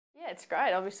it's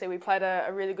great. Obviously, we played a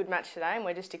really good match today, and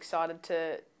we're just excited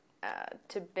to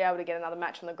be able to get another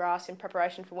match on the grass in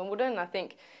preparation for Wimbledon. I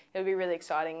think it'll be really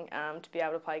exciting to be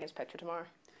able to play against Petra tomorrow.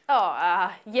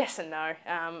 Yes and no.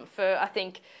 I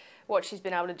think what she's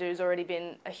been able to do has already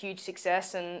been a huge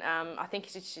success, and I think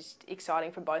it's just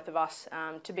exciting for both of us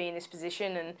to be in this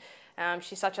position. And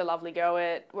she's such a lovely girl.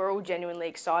 We're all genuinely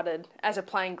excited as a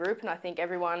playing group, and I think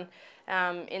everyone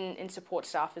in support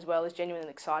staff as well is genuinely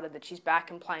excited that she's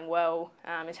back and playing well,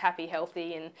 is happy,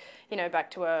 healthy, and back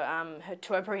to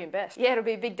her brilliant best. Yeah, it'll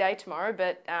be a big day tomorrow,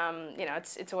 but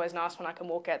it's always nice when I can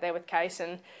walk out there with Case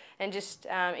and just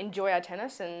enjoy our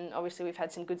tennis. And obviously we've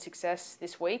had some good success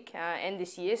this week and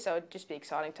this year, so it'd just be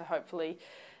exciting to hopefully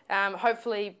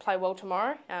play well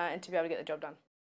tomorrow and to be able to get the job done.